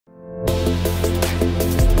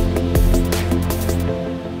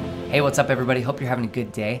Hey, what's up everybody? Hope you're having a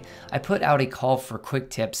good day. I put out a call for quick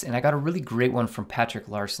tips and I got a really great one from Patrik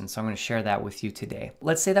Larsson, so I'm going to share that with you today.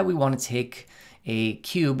 Let's say that we want to take a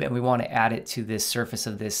cube and we want to add it to this surface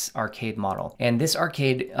of this arcade model. And this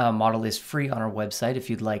arcade model is free on our website if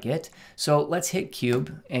you'd like it. So let's hit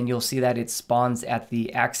cube and you'll see that it spawns at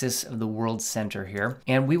the axis of the world center here.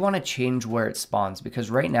 And we want to change where it spawns because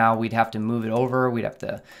right now we'd have to move it over. We'd have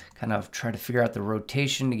to kind of try to figure out the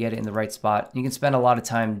rotation to get it in the right spot. You can spend a lot of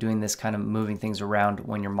time doing this kind of moving things around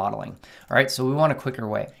when you're modeling. All right, so we want a quicker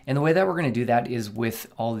way. And the way that we're going to do that is with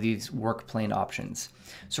all of these work plane options.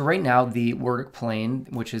 So right now the work plane,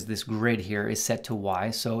 which is this grid here, is set to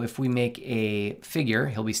Y. So if we make a figure,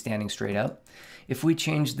 he'll be standing straight up. If we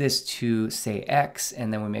change this to say X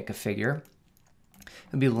and then we make a figure,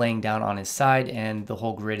 he'll be laying down on his side and the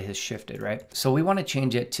whole grid has shifted, right? So we want to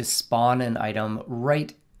change it to spawn an item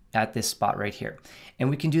right at this spot right here. And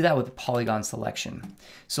we can do that with Polygon Selection.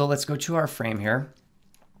 So let's go to our frame here.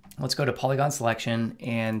 Let's go to Polygon Selection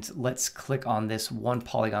and let's click on this one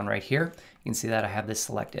polygon right here. You can see that I have this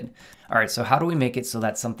selected. All right, so how do we make it so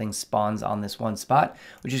that something spawns on this one spot?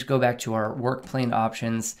 We just go back to our work plane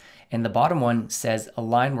options and the bottom one says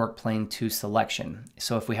align work plane to selection.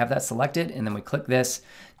 So if we have that selected and then we click this,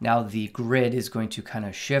 now the grid is going to kind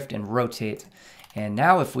of shift and rotate. And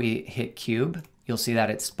now if we hit cube, you'll see that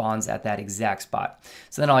it spawns at that exact spot.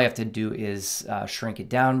 So then all you have to do is shrink it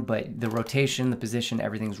down, but the rotation, the position,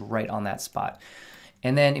 everything's right on that spot.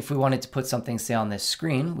 And then if we wanted to put something, say, on this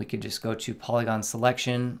screen, we could just go to Polygon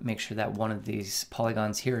Selection, make sure that one of these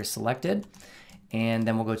polygons here is selected. And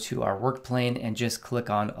then we'll go to our work plane and just click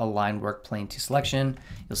on Align Work Plane to Selection.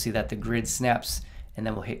 You'll see that the grid snaps and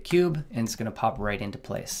then we'll hit cube and it's gonna pop right into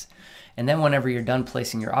place. And then whenever you're done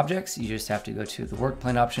placing your objects, you just have to go to the work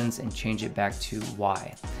plane options and change it back to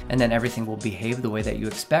Y. And then everything will behave the way that you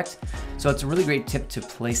expect. So it's a really great tip to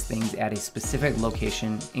place things at a specific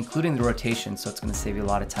location, including the rotation, so it's gonna save you a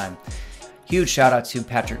lot of time. Huge shout out to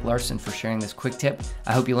Patrik Larsson for sharing this quick tip.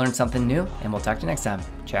 I hope you learned something new and we'll talk to you next time.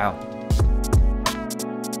 Ciao.